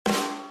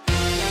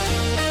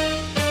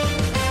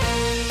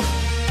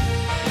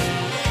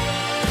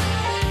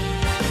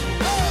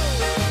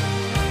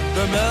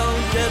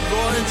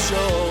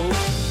Show.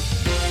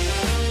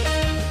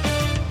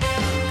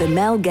 The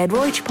Mel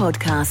Gedroych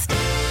Podcast.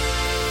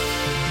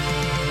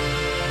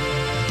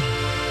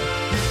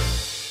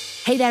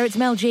 Hey there, it's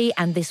Mel G,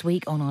 and this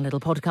week on our little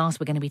podcast,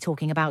 we're going to be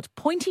talking about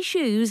pointy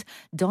shoes,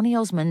 Donny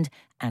Osmond,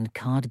 and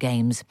card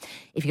games.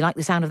 If you like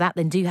the sound of that,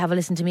 then do have a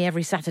listen to me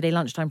every Saturday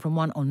lunchtime from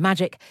 1 on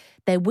Magic.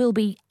 There will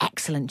be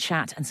excellent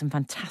chat and some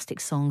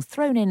fantastic songs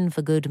thrown in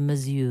for good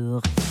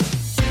measure.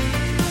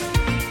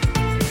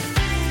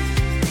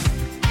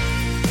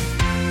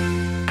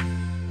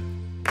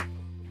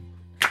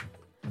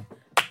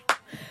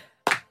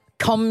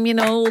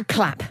 Communal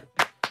clap.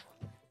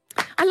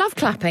 I love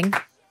clapping.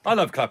 I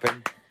love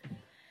clapping.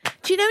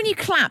 Do you know when you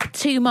clap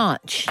too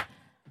much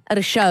at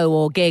a show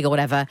or gig or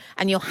whatever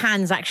and your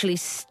hands actually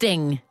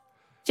sting?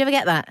 Do you ever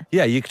get that?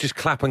 Yeah, you could just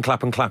clap and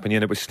clap and clap and you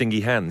end up with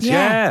stingy hands.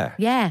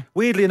 Yeah.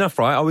 Weirdly enough,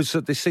 right, I was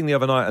at this thing the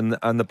other night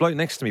and the bloke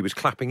next to me was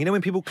clapping. You know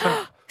when people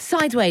clap?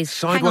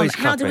 Sideways. Hang on,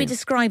 clapping. how do we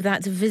describe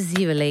that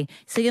visually?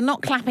 So you're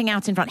not clapping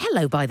out in front.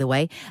 Hello, by the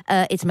way.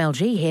 It's Mel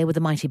G here with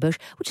the Mighty Bush.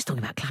 We're just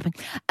talking about clapping.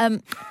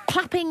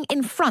 Clapping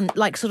in front,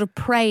 like sort of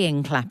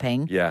praying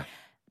clapping. Yeah.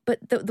 But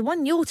the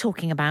one you're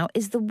talking about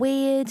is the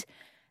weird,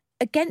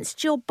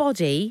 against your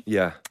body,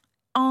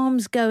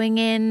 arms going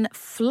in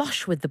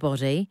flush with the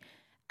body,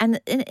 and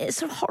it's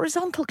sort of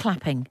horizontal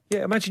clapping.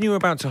 Yeah, imagine you were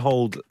about to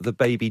hold the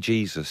baby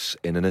Jesus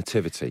in a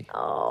nativity.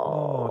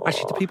 Oh.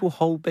 Actually, do people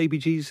hold baby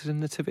Jesus in a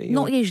nativity?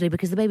 Not usually,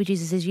 because the baby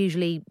Jesus is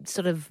usually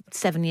sort of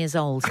 7 years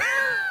old.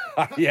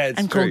 Yeah, it's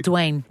and true.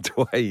 Called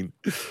Dwayne.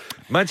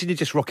 Imagine you're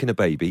just rocking a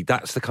baby.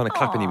 That's the kind of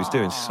clapping he was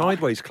doing.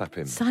 Sideways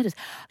clapping. Sideways.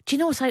 Do you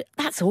know what?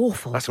 That's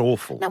awful. That's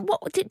awful. Now,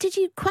 what did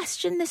you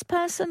question this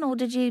person, or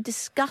did you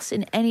discuss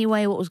in any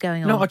way what was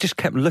going on? No, I just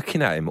kept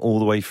looking at him all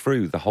the way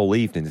through the whole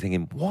evening,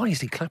 thinking, why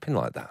is he clapping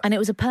like that? And it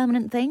was a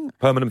permanent thing?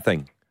 Permanent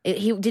thing.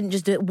 He didn't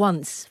just do it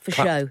once for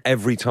Clap show?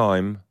 Every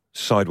time,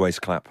 sideways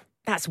clap.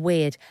 That's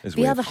weird.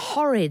 The other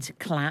horrid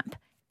clap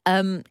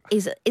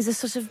is a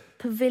sort of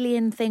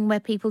pavilion thing where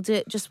people do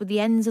it just with the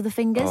ends of the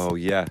fingers. Oh,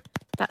 yeah.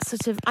 That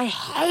sort of, I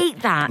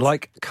hate that.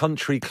 Like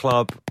country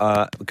club,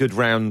 good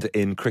round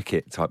in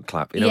cricket type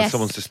clap. You know, Yes.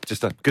 someone's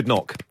just a good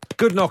knock.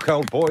 Good knock,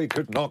 old boy,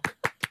 good knock.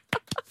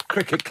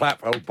 Cricket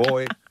clap, old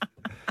boy.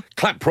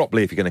 Clap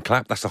properly if you're going to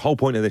clap. That's the whole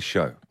point of this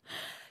show.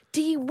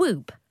 Do you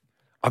whoop?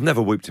 I've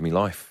never whooped in my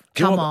life.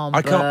 Do you Come know what? on,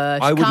 I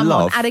can't. Bush. I would Come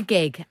love. on. At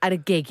a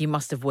gig, you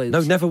must have whooped. No,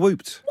 never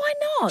whooped. Why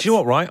not? Do you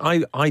know what,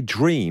 right? I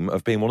dream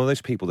of being one of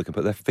those people that can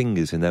put their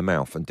fingers in their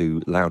mouth and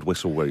do loud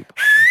whistle whoop.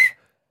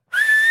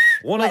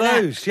 One Like of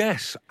that? those,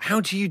 yes.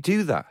 How do you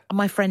do that?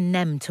 My friend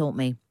Nem taught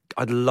me.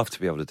 I'd love to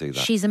be able to do that.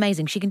 She's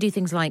amazing. She can do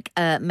things like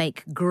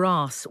make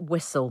grass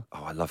whistle.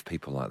 Oh, I love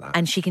people like that.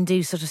 And she can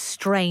do sort of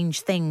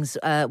strange things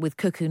with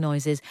cuckoo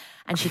noises.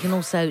 And she can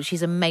also,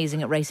 she's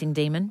amazing at Racing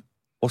Demon.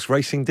 What's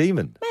Racing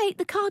Demon? Mate,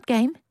 the card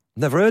game.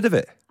 Never heard of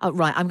it. Oh,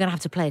 right, I'm going to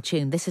have to play a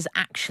tune. This is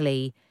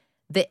actually,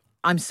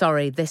 I'm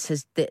sorry, this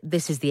is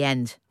the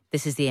end.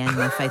 This is the end,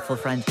 my faithful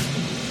friend.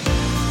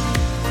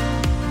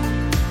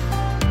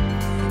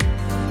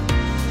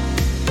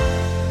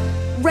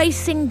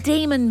 Racing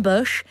Demon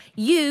Bush,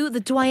 you,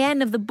 the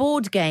doyenne of the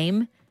board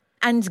game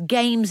and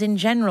games in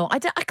general. I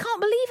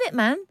can't believe it,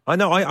 man. I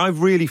know, I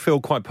really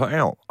feel quite put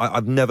out.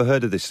 I've never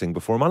heard of this thing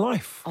before in my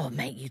life. Oh,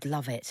 mate, you'd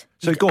love it.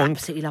 So You'd go on.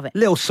 absolutely love it.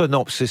 Little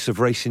synopsis of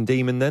Racing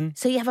Demon then.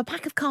 So you have a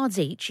pack of cards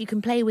each. You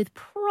can play with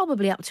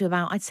probably up to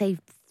about, I'd say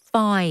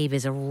 5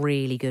 is a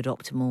really good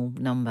optimal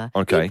number.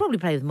 Okay. You can probably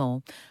play with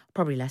more,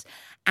 probably less.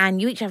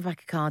 And you each have a pack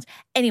of cards.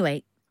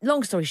 Anyway,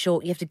 long story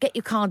short, you have to get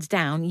your cards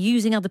down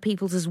using other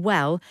people's as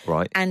well.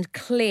 Right. And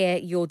clear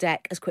your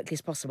deck as quickly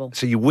as possible.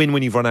 So you win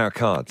when you've run out of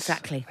cards.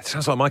 Exactly. It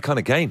sounds like my kind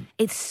of game.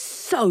 It's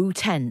so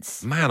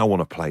tense. Man, I want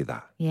to play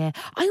that. Yeah.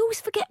 I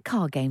always forget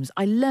card games.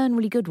 I learn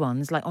really good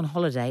ones, like on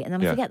holiday, and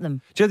then I forget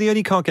them. Do you know the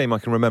only card game I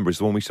can remember is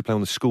the one we used to play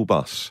on the school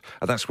bus?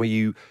 And that's where do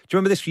you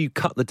remember this? Where you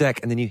cut the deck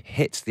and then you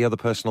hit the other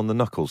person on the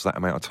knuckles that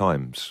amount of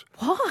times?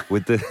 What?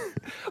 With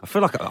I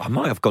feel like I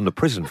might have gone to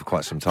prison for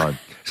quite some time.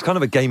 It's kind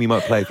of a game you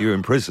might play if you're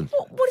in prison.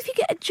 What if you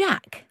get a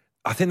jack?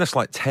 I think that's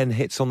like 10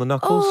 hits on the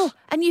knuckles. Oh,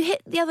 and you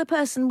hit the other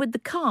person with the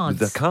cards.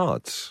 With the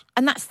cards.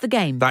 And that's the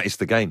game. That is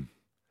the game.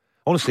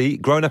 Honestly,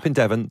 growing up in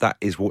Devon, that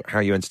is how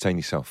you entertain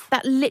yourself.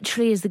 That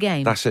literally is the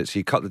game. That's it. So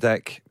you cut the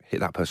deck,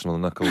 hit that person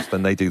on the knuckles,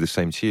 then they do the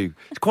same to you.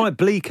 It's quite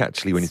bleak,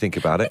 actually, when you think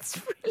about it.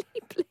 It's really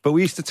bleak. But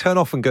we used to turn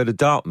off and go to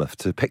Dartmouth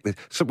to pick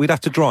so we'd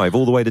have to drive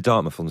all the way to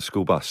Dartmouth on the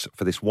school bus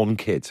for this one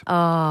kid.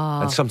 Oh.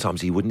 And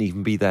sometimes he wouldn't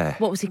even be there.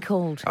 What was he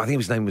called? I think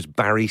his name was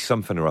Barry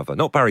something or other.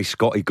 Not Barry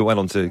Scott. He went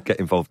on to get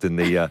involved in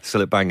the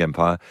Sillet Bang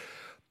Empire.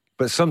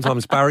 But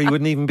sometimes Barry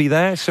wouldn't even be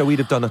there, so we'd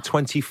have done a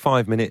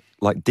 25-minute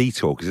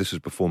detour, because this was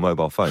before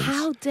mobile phones.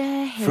 How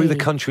dare he? Through the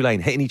country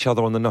lane, hitting each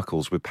other on the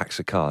knuckles with packs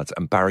of cards,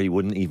 and Barry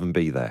wouldn't even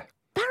be there.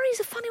 Barry's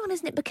a funny one,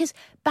 isn't it? Because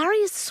Barry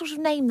is the sort of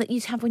name that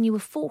you'd have when you were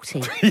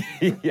 40,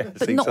 Yes,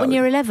 but not when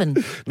you're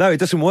 11. No, it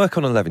doesn't work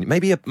on 11.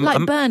 Maybe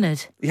Like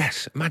Bernard.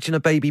 Yes, imagine a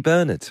baby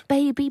Bernard.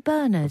 Baby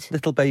Bernard.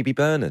 Little baby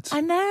Bernard.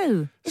 I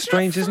know.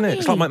 Strange, isn't it?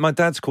 It's like my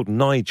dad's called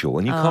Nigel,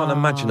 and you can't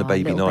imagine a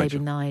baby little Nigel.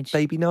 Baby Nige.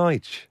 Baby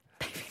Nige.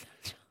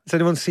 Has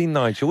anyone seen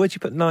Nigel? Where'd you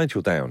put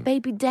Nigel down?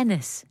 Baby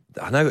Dennis.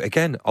 I know,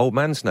 again, old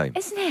man's name.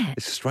 Isn't it?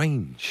 It's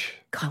strange.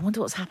 God, I wonder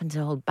what's happened to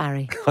old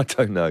Barry. I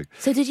don't know.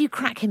 So did you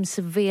crack him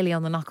severely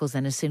on the knuckles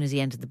then as soon as he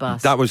entered the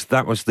bus? That was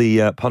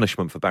the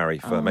punishment for Barry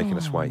for making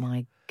us wait. Oh,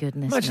 my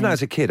goodness. Imagine that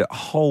as a kid, a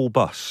whole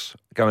bus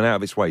going out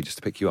of its way just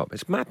to pick you up.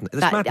 It's madness.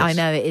 Madness. I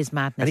know, it is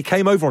madness. And he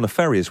came over on a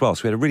ferry as well,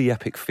 so he had a really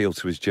epic feel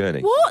to his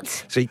journey.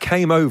 What? So he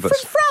came over.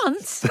 From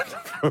France?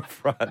 From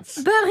France.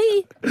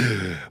 Barry?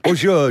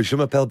 Bonjour, je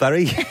m'appelle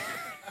Barry.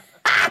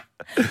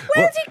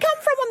 Where did he come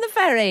from on the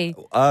ferry?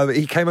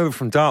 He came over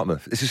from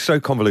Dartmouth. This is so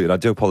convoluted, I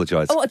do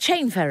apologise. Oh, a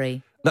chain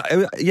ferry? No,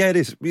 yeah, it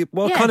is.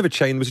 Well, kind of a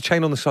chain. There was a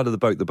chain on the side of the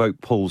boat. The boat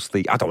pulls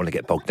the... I don't want to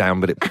get bogged down,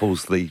 but it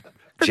pulls the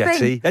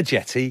jetty. thing. A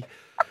jetty.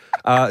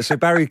 So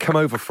Barry come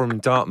over from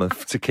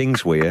Dartmouth to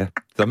Kingswear.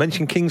 Did I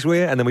mention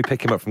Kingswear? And then we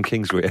pick him up from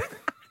Kingswear.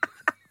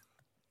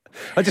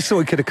 I just thought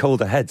we could have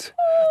called ahead.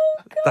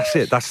 That's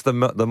it. That's the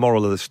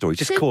moral of the story.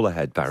 Just call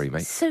ahead, Barry,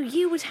 mate. So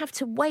you would have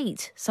to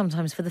wait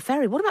sometimes for the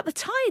ferry. What about the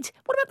tide?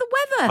 What about the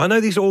weather? I know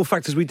these are all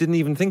factors we didn't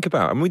even think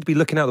about. And we'd be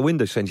looking out the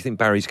window saying, do you think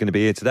Barry's going to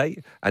be here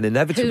today? And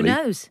inevitably... Who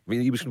knows? I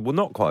mean, he was, well,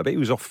 not quite a bit. He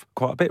was off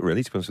quite a bit,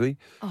 really, to be honest with you.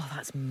 Oh,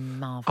 that's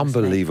marvellous.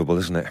 Unbelievable,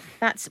 isn't it?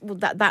 That's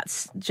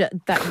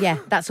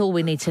all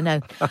we need to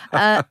know.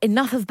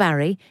 Enough of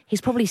Barry.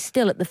 He's probably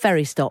still at the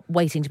ferry stop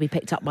waiting to be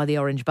picked up by the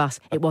orange bus.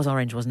 It was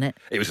orange, wasn't it?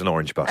 It was an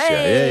orange bus,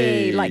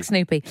 Hey, yeah. like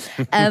Snoopy.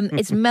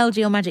 It's Mel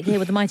G on Magic here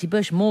with the Mighty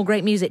Bush. More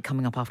great music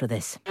coming up after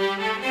this.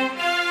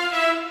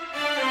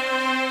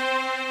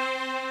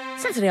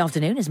 Saturday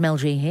afternoon is Mel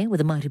G here with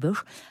the Mighty Bush.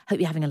 Hope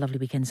you're having a lovely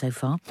weekend so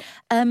far.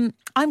 I'm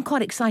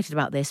quite excited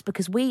about this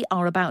because we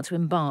are about to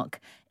embark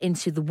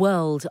into the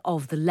world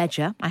of the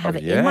ledger. I have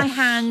it in my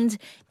hand.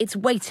 It's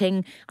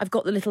waiting. I've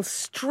got the little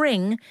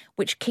string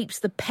which keeps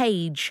the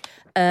page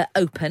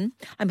open.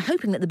 I'm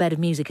hoping that the bed of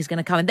music is going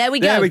to come. And there we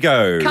go. There we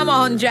go. Come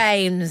on,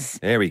 James.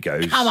 There he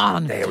goes. Come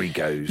on. There he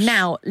goes.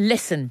 Now,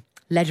 listen.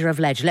 Ledger of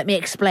Ledge. Let me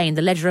explain.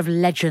 The Ledger of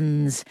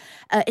Legends.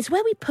 It's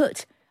where we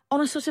put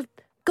on a sort of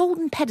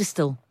golden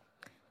pedestal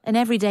an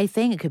everyday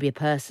thing. It could be a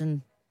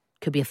person,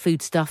 could be a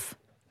foodstuff,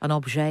 an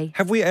objet.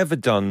 Have we ever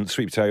done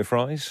sweet potato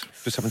fries?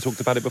 Just haven't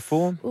talked about it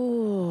before.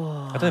 Ooh.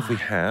 I don't know if we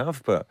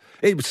have, but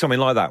it was something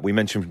like that. We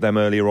mentioned them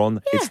earlier on. Yeah.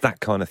 It's that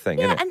kind of thing,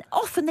 Yeah, isn't it? and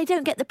often they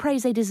don't get the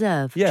praise they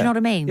deserve. Yeah. Do you know what I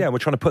mean? Yeah, we're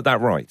trying to put that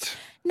right.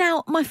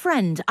 Now, my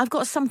friend, I've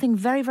got something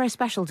very, very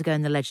special to go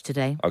in the ledge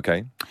today.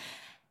 Okay.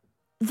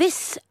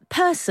 This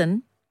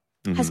person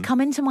has come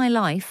into my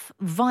life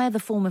via the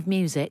form of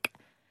music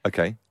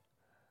Okay.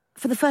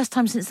 for the first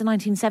time since the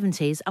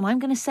 1970s, and I'm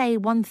going to say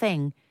one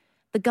thing.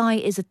 The guy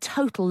is a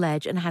total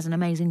ledge and has an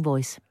amazing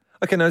voice.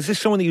 Okay, now, is this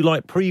someone that you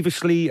liked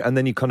previously and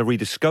then you kind of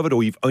rediscovered,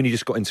 or you've only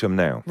just got into him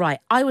now? Right,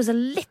 I was a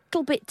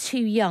little bit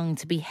too young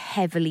to be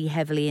heavily,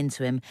 heavily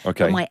into him.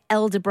 Okay. But my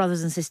elder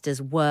brothers and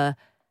sisters were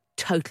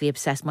totally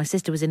obsessed. My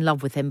sister was in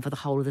love with him for the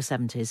whole of the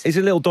 70s. Is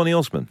it little Donny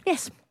Osmond?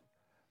 Yes,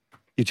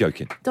 You're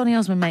joking. Donny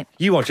Osmond, mate.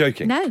 You are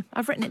joking? No,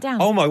 I've written it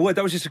down. Oh, my word,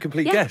 that was just a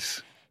complete Yeah.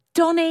 guess.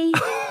 Donny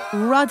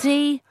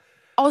Ruddy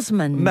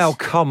Osmond. Mel,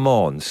 come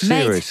on.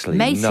 Seriously,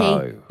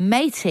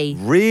 Matey.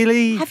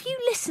 Really? Have you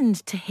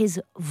listened to his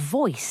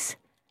voice?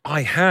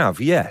 I have,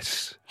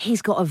 yes.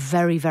 He's got a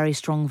very, very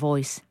strong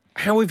voice.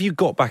 How have you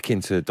got back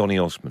into Donny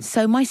Osmond?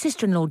 So my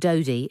sister-in-law,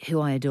 Dodie, who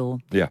I adore,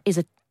 Yeah. is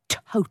a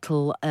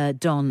total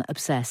Don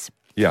obsess.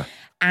 Yeah.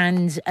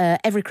 And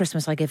every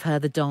Christmas I give her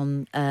the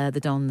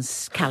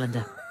Don's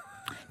calendar.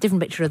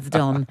 Different picture of the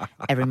Don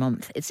every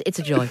month. It's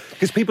a joy.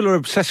 Because people are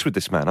obsessed with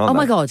this man, aren't they? Oh,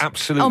 my God.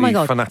 Absolutely Oh, my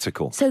God.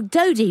 fanatical. So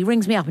Dodie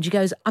rings me up and she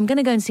goes, I'm going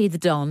to go and see the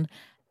Don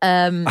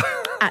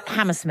at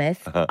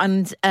Hammersmith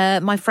and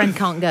my friend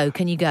can't go.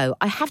 Can you go?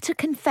 I have to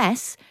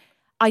confess,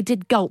 I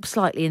did gulp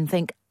slightly and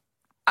think,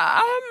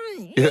 yeah.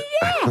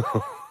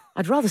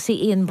 I'd rather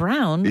see Ian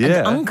Brown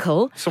and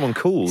Uncle. Someone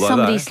cool like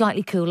Somebody that.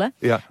 slightly cooler.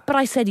 Yeah. But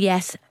I said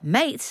yes.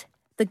 Mate,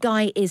 the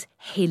guy is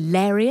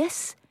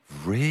hilarious.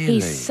 Really?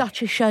 He's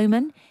such a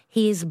showman.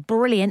 He is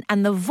brilliant.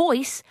 And the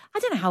voice, I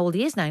don't know how old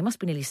he is now. He must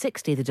be nearly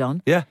 60, the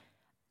Don. Yeah.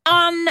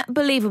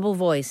 Unbelievable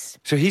voice.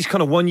 So he's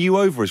kind of won you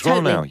over as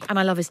well now. And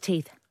I love his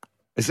teeth.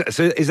 Is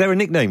there a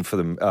nickname for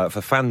them,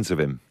 for fans of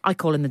him? I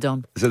call him the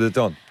Don. Is it the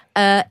Don?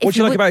 If What do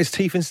you like would- about his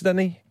teeth,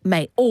 incidentally?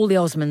 Mate, all the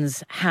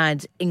Osmonds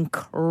had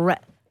incredible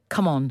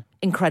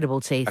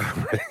teeth.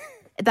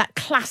 That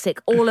classic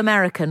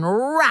all-American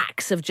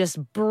racks of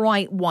just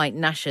bright white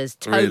gnashers,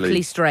 totally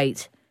Really?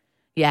 straight.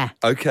 Yeah.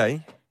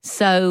 Okay.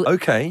 So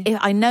Okay.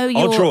 I know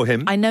I'll draw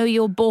him. I know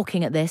you're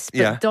balking at this, but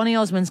Yeah. Donny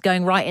Osmond's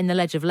going right in the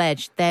ledge of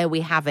ledge. There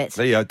we have it.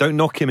 There you go. Don't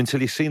knock him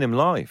until you've seen him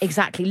live.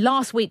 Exactly.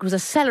 Last week was a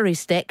celery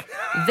stick.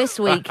 This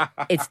week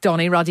it's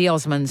Donny Ruddy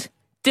Osmond.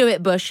 Do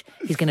it, Bush.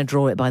 He's going to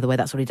draw it, by the way.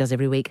 That's what he does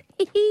every week.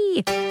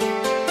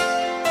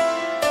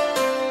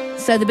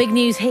 So the big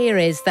news here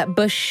is that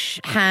Bush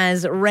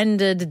has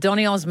rendered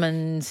Donny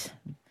Osmond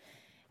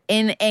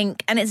in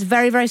ink, and it's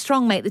very, very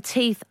strong, mate. The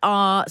teeth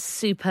are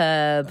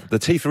superb. The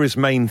teeth are his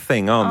main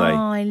thing, aren't Oh, they?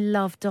 I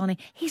love Donny.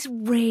 He's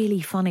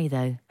really funny,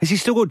 though. Has he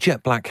still got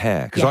jet black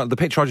hair? Because Yeah. the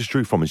picture I just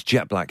drew from is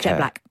jet black hair. Jet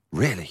black.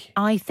 Really?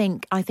 I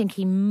think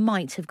he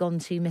might have gone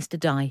to Mr.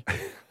 Di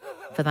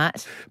for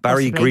that.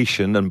 Barry possibly.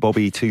 Grecian and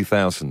Bobby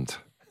 2000.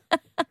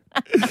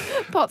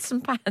 Pots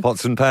and pans.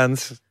 Pots and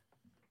pans.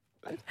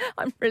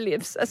 I'm really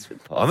obsessed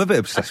with pots. I'm a bit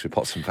obsessed with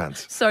pots and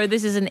pans. Sorry,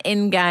 this is an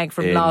in-gag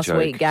from last joke.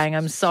 week, gang.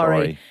 I'm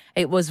sorry.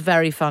 It was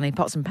very funny.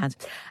 Pots and pans.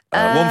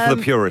 One for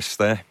the purists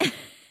there.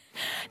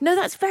 No,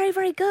 that's very,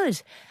 very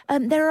good.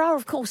 There are,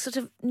 of course, sort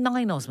of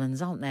 9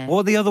 Osmonds, aren't there?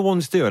 What are the other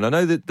ones doing? I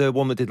know that the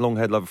one that did Long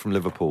Haired Lover from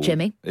Liverpool,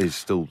 Jimmy, is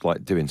still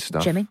like doing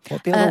stuff. Jimmy.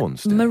 What are the other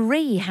ones doing?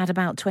 Marie had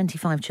about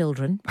 25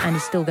 children and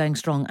is still going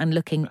strong and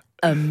looking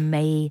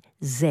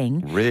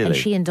amazing. Really? And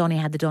she and Donny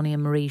had the Donny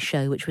and Marie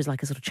show, which was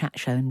like a sort of chat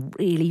show, and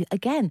really,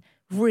 again,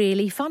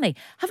 really funny.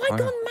 Have I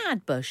gone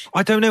mad, Bush?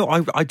 I don't know.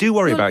 I do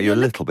worry about you a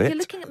little bit. You're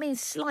looking at me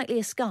slightly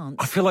askance.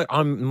 I feel like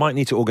I might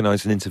need to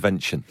organise an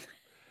intervention.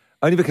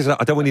 Only because I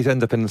don't want you to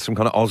end up in some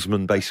kind of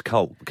Osmond-based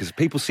cult. Because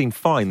people seem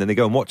fine, then they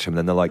go and watch him, and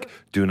then they're like,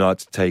 do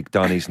not take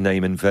Donny's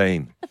name in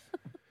vain.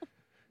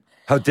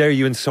 How dare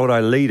you insult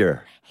our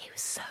leader? He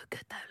was so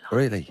good, though,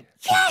 Lauren. Really?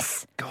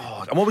 Yes!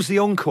 God. And what was the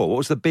encore? What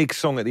was the big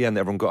song at the end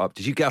that everyone got up?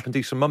 Did you get up and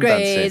do some mum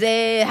dancing?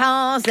 Crazy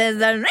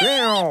horses and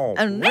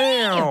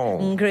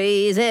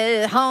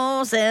crazy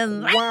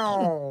horses.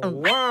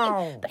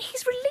 Wow. But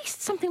he's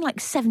released something like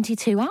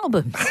 72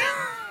 albums.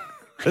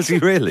 Has he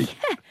really?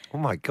 Yeah. Oh,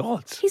 my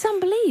God. He's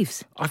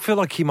unbelieves. I feel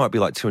like he might be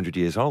like 200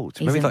 years old.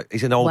 He's Maybe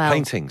he's in old well-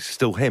 paintings,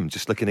 still him,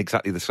 just looking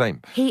exactly the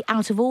same. He,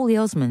 out of all the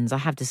Osmonds, I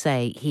have to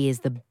say, he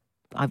is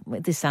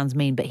this sounds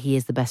mean, but he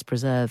is the best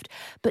preserved.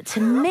 But to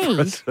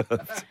me,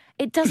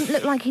 it doesn't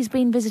look like he's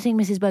been visiting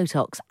Mrs.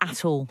 Botox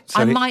at all.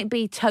 So I might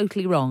be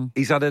totally wrong.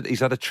 He's had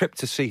a trip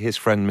to see his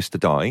friend Mr.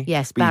 Di.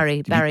 Yes, But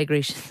Barry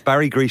Grecian.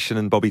 Barry Grecian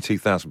and Bobby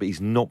 2000, but he's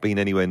not been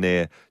anywhere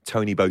near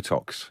Tony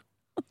Botox.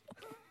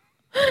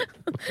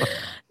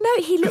 No,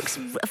 he looks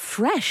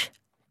fresh.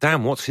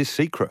 Damn, what's his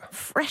secret?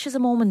 Fresh as a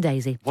Mormon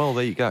daisy. Well,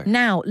 there you go.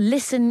 Now,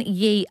 listen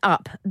ye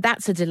up.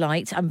 That's a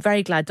delight. I'm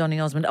very glad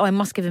Donny Osmond. Oh, I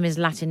must give him his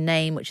Latin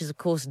name, which is, of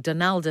course,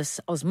 Donaldus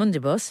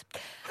Osmundibus.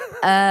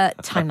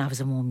 Time now for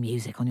some more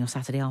music on your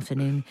Saturday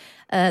afternoon.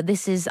 I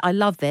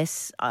love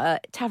this.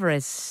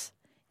 Tavares.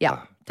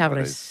 Yeah,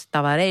 Tavares.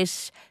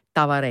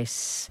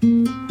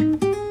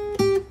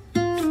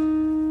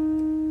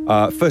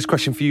 First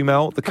question for you,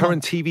 Mel. The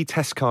current TV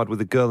test card with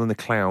the girl and the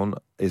clown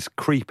is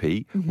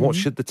creepy. Mm-hmm. What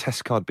should the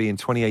test card be in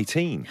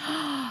 2018?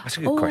 That's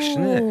a good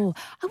question, isn't it?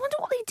 I wonder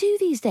what they do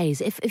these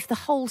days if the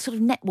whole sort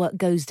of network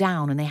goes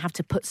down and they have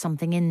to put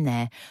something in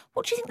there.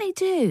 What do you think they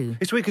do?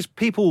 It's weird because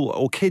people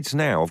or kids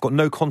now have got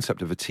no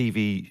concept of a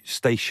TV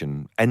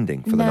station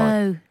ending for the night.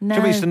 No. Do you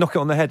know we used to knock it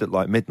on the head at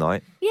like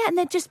midnight? Yeah, and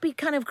they'd just be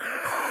kind of...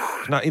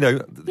 Now,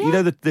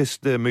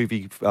 the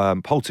movie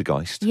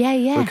Poltergeist? Yeah.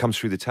 Where it comes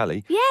through the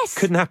telly? Yes.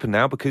 Couldn't happen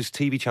now because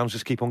TV channels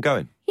just keep on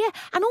going. Yeah,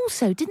 and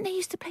also, didn't they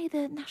used to play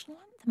the national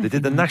anthem? They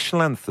did the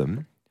national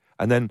anthem,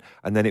 and then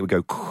it would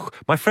go.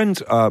 My friend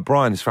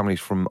Brian, his family's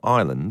from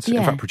Ireland.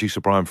 Yeah. In fact,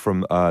 producer Brian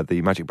from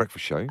the Magic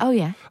Breakfast Show. Oh,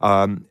 yeah.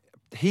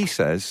 He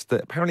says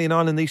that apparently in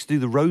Ireland they used to do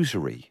the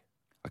rosary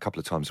a couple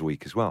of times a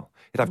week as well.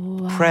 You'd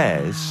have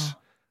prayers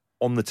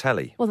on the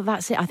telly. Well,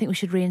 that's it. I think we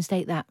should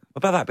reinstate that.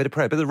 About that bit of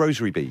prayer, bit of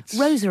rosary beads.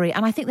 Rosary,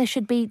 and I think there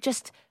should be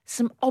just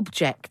some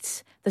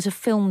objects that are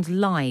filmed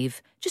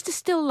live. Just a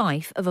still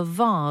life of a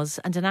vase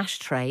and an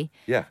ashtray.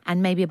 Yeah.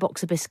 And maybe a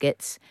box of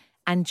biscuits.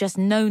 And just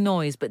no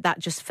noise, but that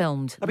just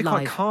filmed That'd be live.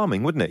 quite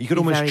calming, wouldn't it? You could Be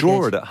almost very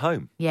draw good. it at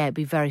home. Yeah, it'd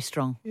be very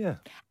strong. Yeah.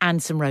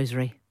 And some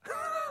rosary.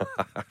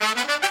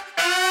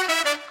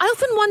 I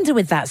often wonder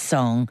with that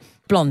song,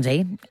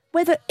 Blondie,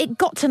 whether it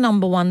got to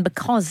number one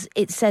because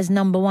it says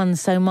number one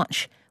so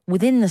much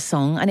within the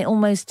song and it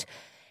almost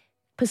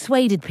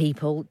persuaded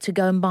people to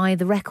go and buy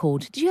the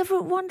record. Did you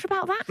ever wonder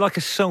about that? Like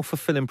a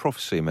self-fulfilling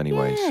prophecy in many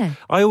ways. Yeah.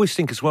 I always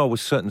think as well with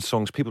certain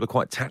songs, people are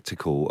quite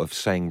tactical of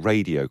saying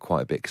radio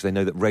quite a bit because they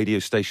know that radio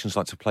stations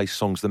like to play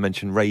songs that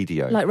mention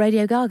radio. Like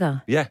Radio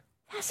Gaga. Yeah.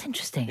 That's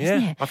interesting,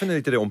 isn't Yeah. it? I think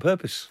they did it on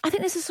purpose. I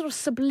think there's a sort of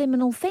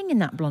subliminal thing in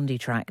that Blondie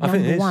track. I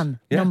think it is. One.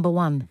 Yeah. Number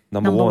one.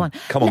 Number one.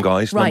 Come on,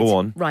 guys. Right, Number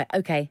one. Right,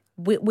 okay.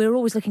 We're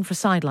always looking for a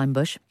sideline,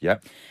 Bush. Yeah.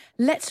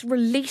 Let's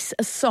release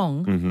a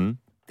song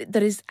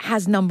that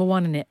has number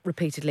one in it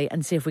repeatedly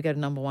and see if we go to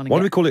number one again. Why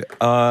don't we call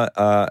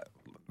it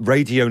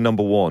Radio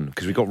Number One?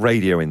 Because we've got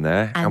radio in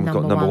there and we've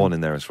got number one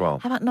in there as well.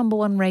 How about number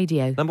one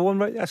radio? Number one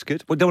radio, that's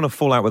good. We don't want to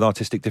fall out with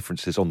artistic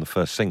differences on the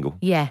first single.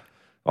 Yeah.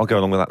 I'll go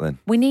along with that then.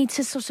 We need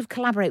to sort of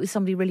collaborate with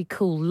somebody really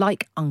cool,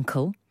 like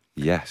Uncle.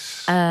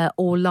 Yes.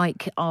 Or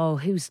like,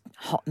 who's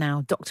hot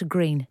now? Dr.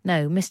 Green.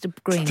 No, Mr.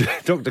 Green.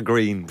 Dr.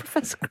 Green.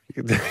 Professor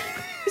Green.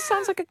 He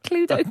sounds like a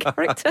Cluedo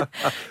character.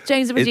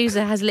 James, the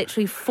producer, has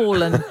literally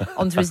fallen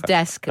onto his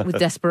desk with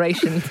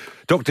desperation.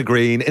 Dr.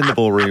 Green in the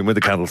ballroom with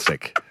a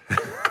candlestick.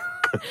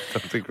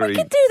 Dr. Green. We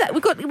could do that.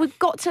 We've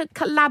got to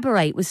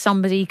collaborate with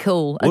somebody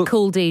cool, a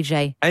cool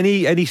DJ.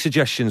 Any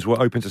suggestions?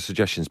 We're open to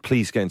suggestions.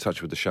 Please get in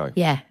touch with the show.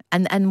 Yeah,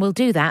 and we'll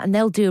do that, and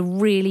they'll do a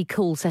really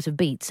cool set of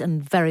beats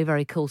and very,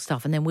 very cool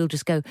stuff, and then we'll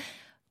just go,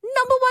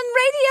 number one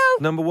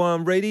radio! Number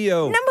one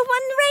radio. Number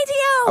one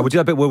radio. Would you do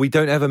that bit where we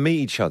don't ever meet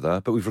each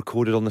other, but we've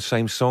recorded on the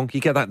same song? You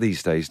get that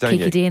these days, don't you?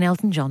 Kiki D and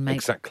Elton John, mate.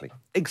 Exactly.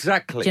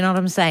 Do you know what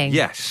I'm saying?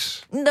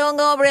 Yes. Don't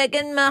go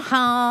breaking my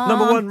heart.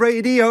 Number one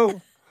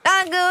radio.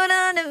 I'm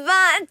gonna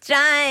divide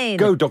train.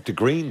 Go, Dr.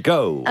 Green,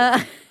 go.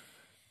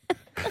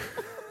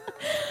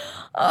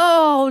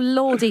 Oh,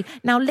 Lordy.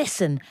 Now,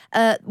 listen,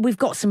 we've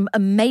got some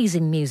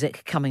amazing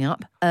music coming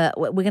up.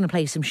 We're going to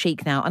play some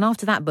Chic now. And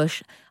after that,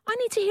 Bush, I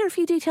need to hear a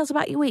few details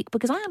about your week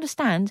because I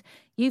understand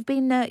you've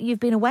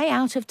been away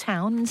out of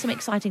town and some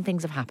exciting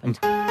things have happened.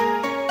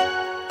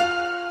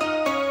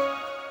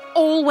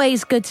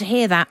 Always good to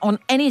hear that on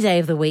any day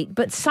of the week,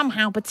 but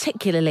somehow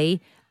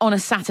particularly on a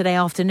Saturday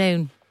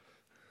afternoon.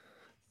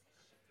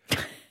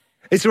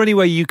 Is there any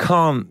way you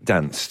can't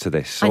dance to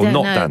this or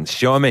not dance?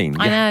 Do you know what I mean?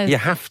 I know. You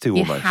have to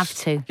almost. You have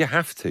to. You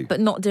have to.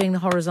 But not doing the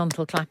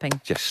horizontal clapping.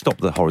 Just stop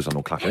the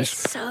horizontal clapping.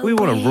 It's so we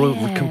want to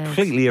weird.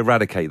 completely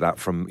eradicate that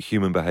from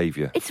human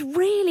behaviour. It's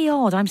really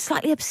odd. I'm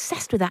slightly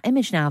obsessed with that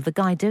image now of the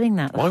guy doing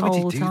that the Why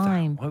whole would he do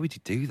time. that? Why would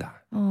he do that?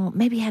 Oh,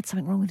 maybe he had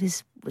something wrong with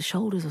his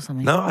shoulders or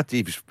something. No,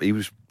 he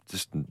was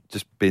just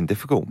being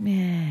difficult.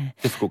 Yeah.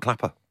 Difficult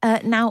clapper.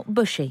 Now,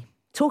 Bushy,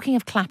 talking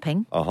of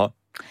clapping,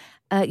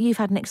 you've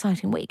had an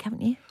exciting week,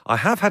 haven't you? I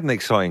have had an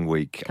exciting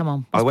week. Come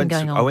on, what's been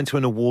going on? I went to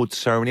an awards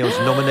ceremony. I was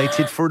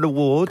nominated for an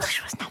award.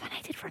 Bush was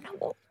nominated for an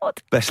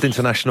award. Best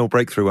International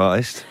Breakthrough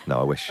Artist.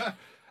 No, I wish.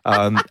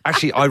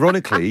 Actually,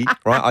 ironically,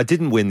 right, I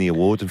didn't win the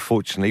award,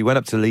 unfortunately. Went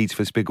up to Leeds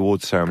for this big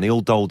awards ceremony,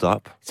 all dolled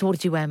up. So what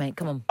did you wear, mate?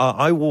 Come on.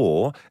 I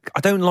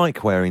don't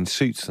like wearing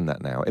suits and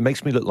that now. It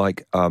makes me look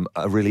like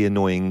a really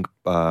annoying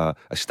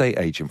estate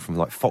agent from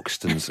like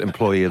Foxton's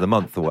Employee of the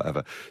Month or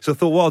whatever. So I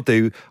thought what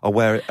I'll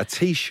wear a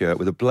T-shirt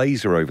with a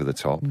blazer over the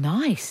top.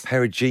 Nice.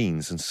 Pair of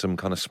jeans and some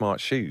kind of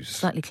smart shoes.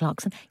 Slightly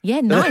Clarkson.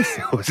 Yeah, nice.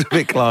 It was a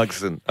bit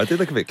Clarkson. I did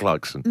look a bit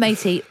Clarkson.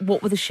 Matey,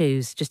 what were the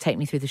shoes? Just take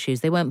me through the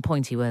shoes. They weren't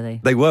pointy, were they?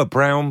 They were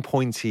brown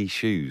pointy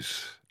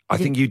shoes. I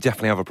think you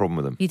definitely have a problem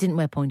with them. You didn't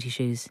wear pointy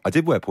shoes. I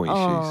did wear pointy shoes.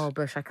 Oh,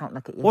 Bush, I can't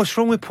look at you. What's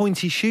wrong with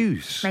pointy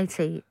shoes?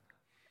 Matey,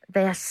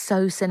 they are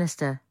so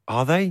sinister.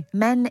 Are they?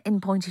 Men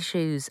in pointy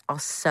shoes are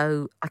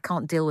so... I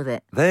can't deal with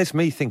it. There's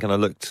me thinking I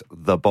looked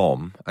the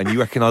bomb, and you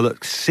reckon I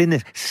look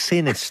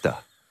sinister.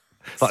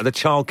 Like the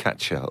child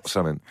catcher or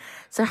something.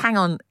 So hang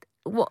on,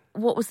 what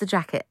was the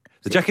jacket?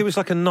 The jacket was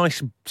like a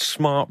nice,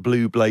 smart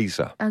blue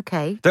blazer.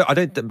 Okay. I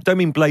don't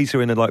mean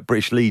blazer in a like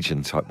British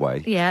Legion type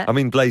way. Yeah. I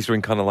mean blazer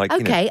in kind of like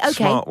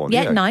smart one.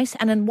 Yeah, nice.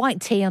 And then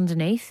white tee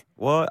underneath.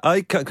 Well,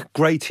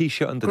 grey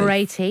T-shirt underneath.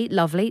 Grey tee,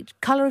 lovely.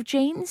 Colour of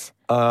jeans?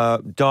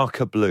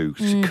 Darker blue.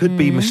 Mm-hmm. Could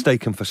be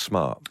mistaken for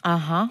smart.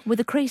 With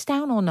a crease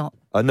down or not?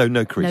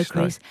 No crease.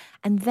 No crease. No.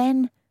 And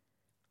then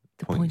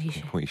the pointy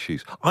shoes. Pointy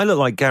shoes. I look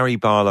like Gary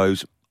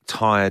Barlow's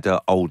tireder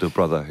older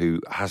brother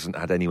who hasn't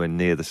had anywhere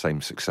near the same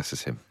success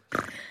as him.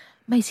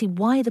 Matey,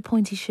 why the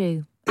pointy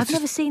shoe? I've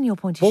never seen your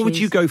pointy shoes. What would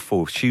you go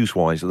for,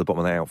 shoes-wise, at the bottom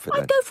of the outfit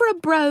then? I'd go for a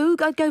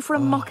brogue. I'd go for a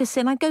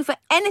moccasin. I'd go for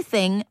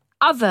anything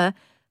other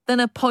than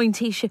a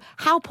pointy shoe.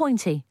 How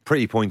pointy?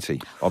 Pretty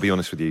pointy, I'll be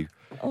honest with you.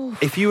 Oh.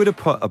 If you were to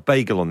put a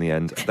bagel on the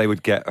end,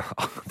 they'd get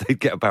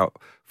about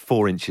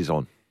 4 inches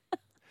on. I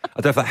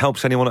don't know if that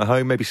helps anyone at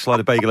home. Maybe slide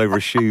a bagel over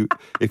a shoe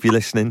if you're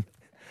listening.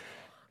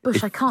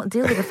 Bush, I can't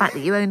deal with the fact that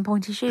you own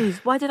pointy shoes.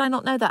 Why did I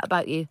not know that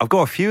about you? I've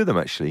got a few of them,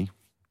 actually.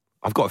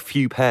 I've got a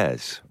few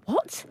pairs.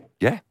 What?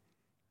 Yeah.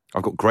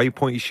 I've got grey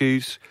pointy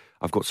shoes.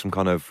 I've got some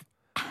kind of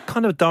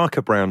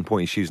darker brown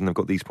pointy shoes, and I've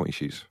got these pointy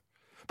shoes.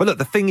 But look,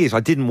 the thing is,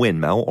 I didn't win,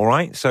 Mel, all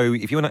right? So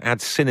if you want to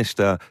add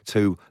sinister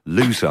to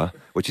loser,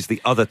 which is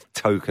the other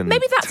token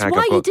maybe that's tag why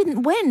I've got, you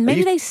didn't win.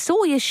 Maybe they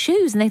saw your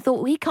shoes and they thought,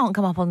 well, he can't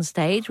come up on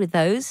stage with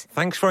those.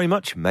 Thanks very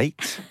much,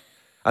 mate.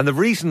 And the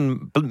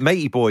reason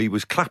Matey Boy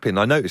was clapping,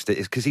 I noticed it,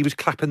 is because he was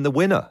clapping the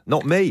winner,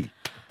 not me.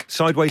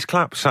 Sideways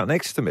clap, sat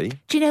next to me.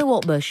 Do you know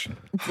what, Bush?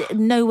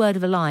 No word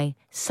of a lie.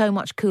 So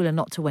much cooler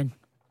not to win.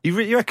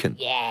 You reckon?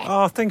 Yeah.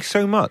 Oh, thanks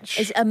so much.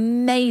 It's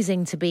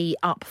amazing to be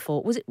up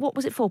for. What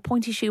was it for?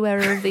 Pointy Shoe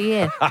Wearer of the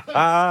Year.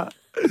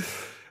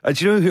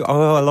 Do you know who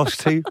I lost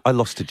to? I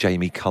lost to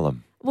Jamie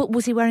Cullum. What,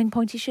 was he wearing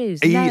pointy shoes?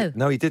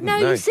 No, he didn't. No,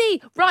 you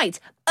see. Right.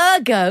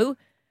 Ergo,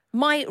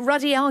 my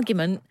ruddy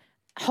argument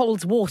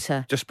holds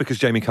water. Just because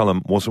Jamie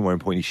Cullum wasn't wearing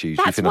pointy shoes,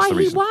 that's you think why that's the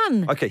reason? He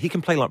won. Okay, he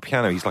can play like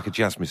piano. He's like a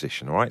jazz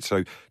musician, all right?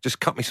 So just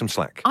cut me some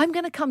slack. I'm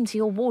going to come to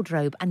your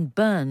wardrobe and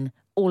burn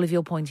all of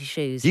your pointy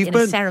shoes in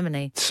a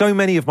ceremony. So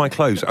many of my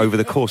clothes over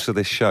the course of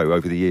this show,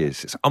 over the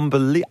years. It's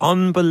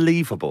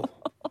unbelievable.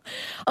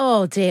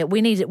 Oh dear,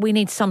 we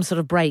need some sort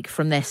of break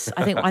from this.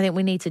 I think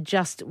we need to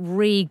just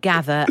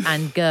regather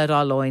and gird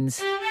our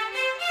loins.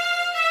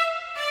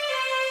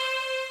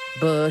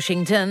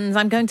 Bushingtons,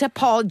 I'm going to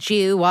pod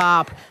you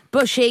up.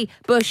 Bushy.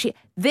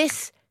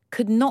 This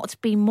could not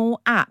be more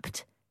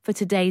apt for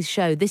today's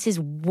show. This is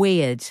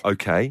weird.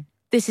 Okay.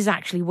 This is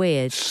actually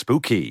weird.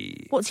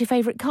 Spooky. What's your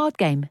favourite card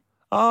game?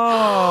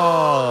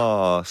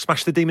 Oh,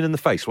 Smash the Demon in the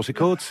Face. What's it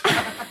called?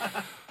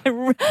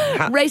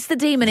 Race the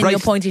demon in your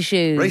pointy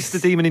shoes. Race the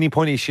demon in your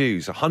pointy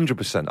shoes,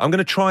 100%. I'm going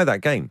to try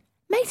that game.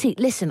 Matey,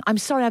 listen, I'm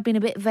sorry I've been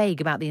a bit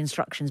vague about the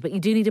instructions, but you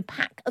do need a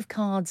pack of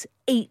cards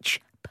each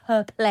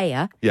per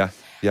player. Yeah.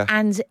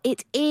 And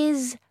it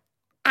is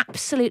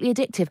absolutely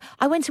addictive.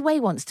 I went away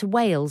once to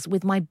Wales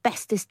with my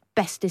bestest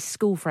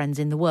school friends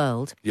in the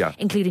world,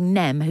 including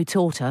Nem, who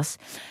taught us.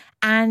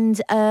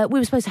 And we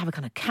were supposed to have a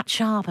kind of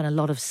catch-up and a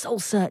lot of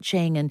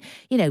soul-searching and,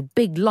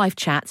 big life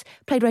chats.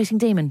 Played Racing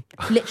Demon,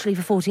 literally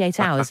for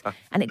 48 hours.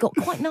 And it got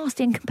quite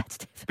nasty and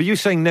competitive. But you're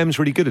saying Nem's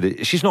really good at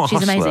it. She's not a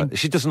hustler. Amazing.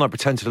 She doesn't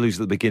pretend to lose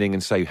at the beginning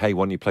and say, hey,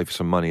 why don't you play for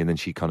some money? And then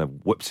she kind of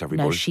whips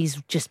everybody. No,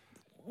 she's just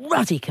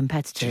ruddy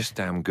competitive. Just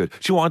damn good.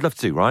 See what I'd love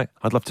to do, right?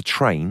 I'd love to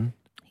train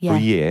for a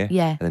year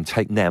and then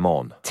take Nem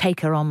on.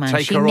 Take her on,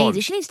 man.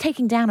 She needs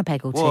taking down a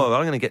peg or two. Well,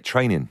 I'm going to get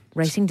training.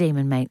 Racing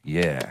Demon, mate.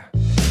 Yeah.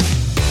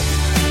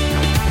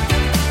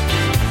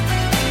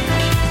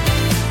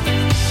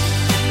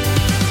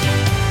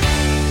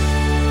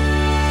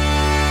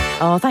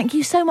 Oh, thank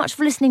you so much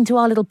for listening to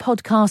our little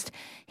podcast.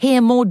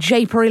 Hear more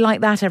japery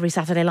like that every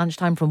Saturday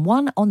lunchtime from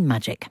 1 on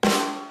Magic. The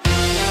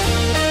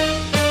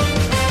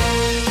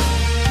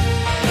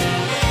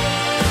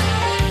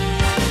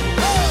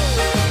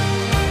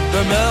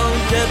Mel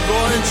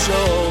Gedroych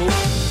Show.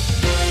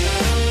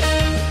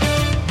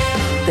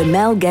 The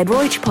Mel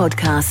Gedroych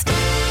Podcast.